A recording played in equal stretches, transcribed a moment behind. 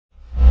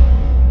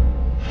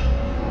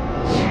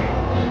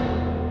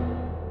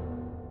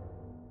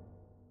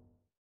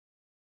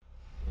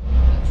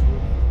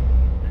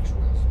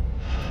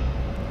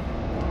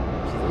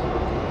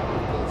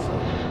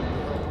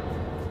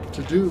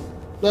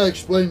I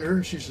explained to her,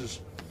 and she says,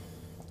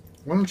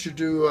 why don't you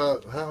do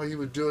how he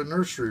would do a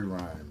nursery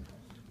rhyme?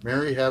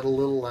 Mary had a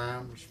little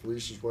lamb, whose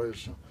fleece was white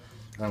as snow.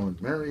 I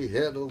went, Mary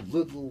had a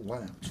little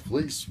lamb, whose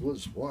fleece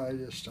was white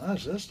as snow. I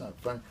said, that's not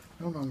funny.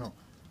 No.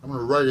 I'm going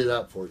to write it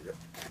out for you.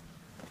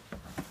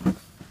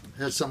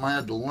 Had something I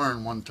had to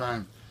learn one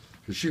time,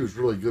 because she was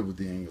really good with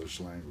the English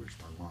language,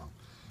 my mom.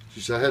 She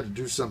said, I had to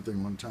do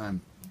something one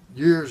time,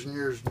 years and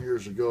years and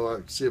years ago. I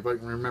can see if I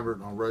can remember it,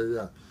 and I'll write it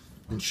out.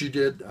 And she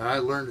did. I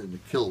learned it, and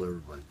it killed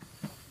everybody.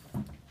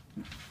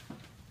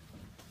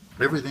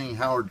 Everything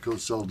Howard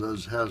Cosell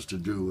does has to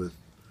do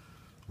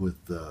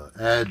with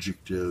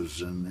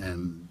adjectives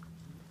and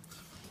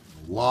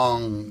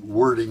long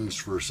wordings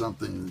for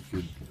something that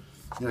could,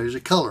 he's a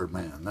color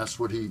man. That's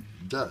what he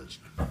does.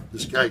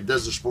 This guy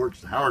does the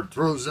sports. Howard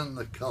throws in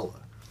the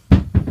color.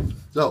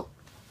 So,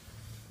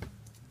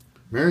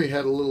 Mary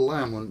had a little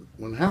lamb.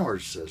 When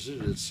Howard says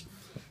it, it's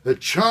a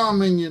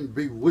charming and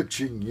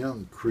bewitching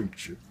young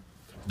creature,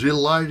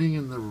 delighting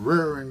in the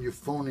rare and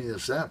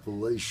euphonious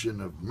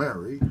appellation of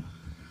Mary,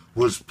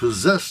 was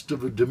possessed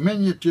of a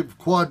diminutive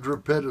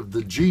quadruped of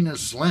the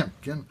genus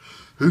lambkin,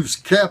 whose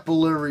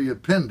capillary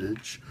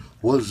appendage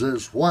was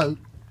as white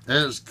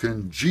as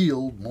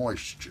congealed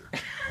moisture.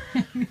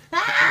 Isn't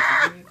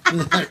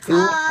that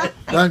cool?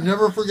 I've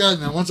never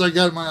forgotten that. Once I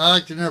got it in my eye, I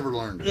can never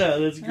learn it. Yeah,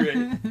 that's great.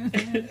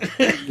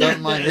 Got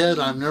in my head,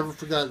 I've never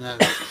forgotten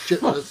that.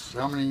 Shit, that's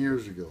how many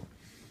years ago?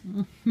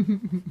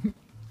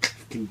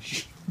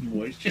 Congealed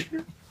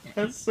moisture?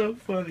 That's so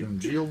funny.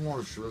 Congealed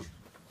moisture. That's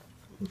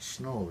what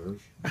snow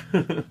is.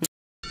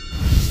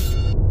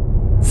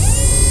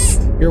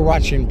 You're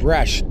watching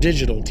Bresh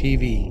Digital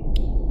TV.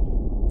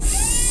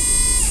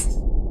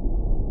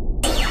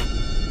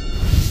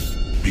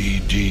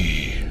 BD.